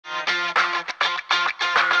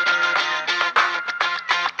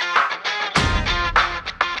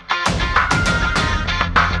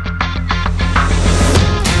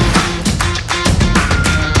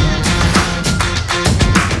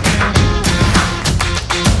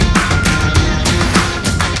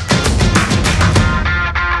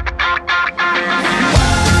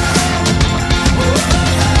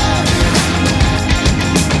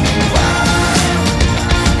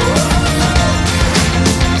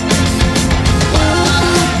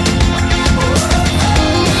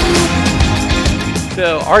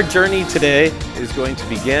So our journey today is going to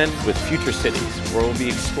begin with future cities, where we'll be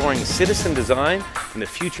exploring citizen design and the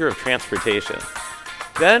future of transportation.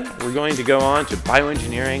 Then we're going to go on to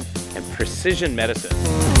bioengineering and precision medicine.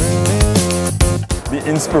 The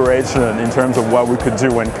inspiration in terms of what we could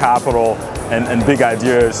do when capital and big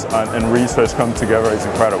ideas and research come together is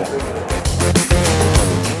incredible.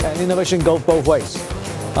 And innovation goes both ways.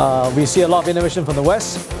 We see a lot of innovation from the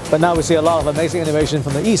West, but now we see a lot of amazing innovation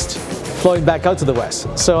from the East flowing back out to the West.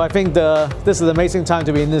 So I think this is an amazing time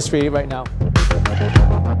to be in the industry right now.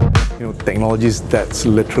 Technologies that's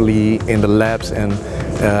literally in the labs and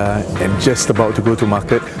just about to go to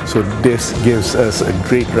market. So this gives us a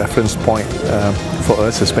great reference point for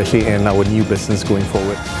us, especially in our new business going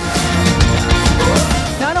forward.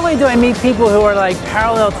 Not only do I meet people who are like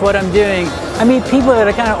parallel to what I'm doing, I meet people that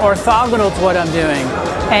are kind of orthogonal to what I'm doing.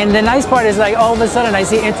 And the nice part is, like, all of a sudden I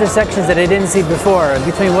see intersections that I didn't see before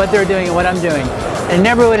between what they're doing and what I'm doing. And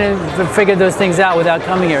never would have figured those things out without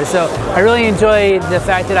coming here. So I really enjoy the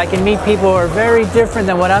fact that I can meet people who are very different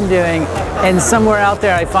than what I'm doing, and somewhere out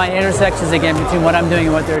there I find intersections again between what I'm doing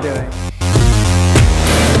and what they're doing.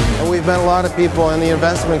 And we've met a lot of people in the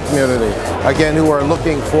investment community, again, who are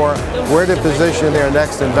looking for where to position their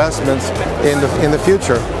next investments in the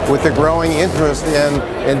future with the growing interest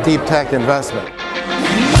in deep tech investment.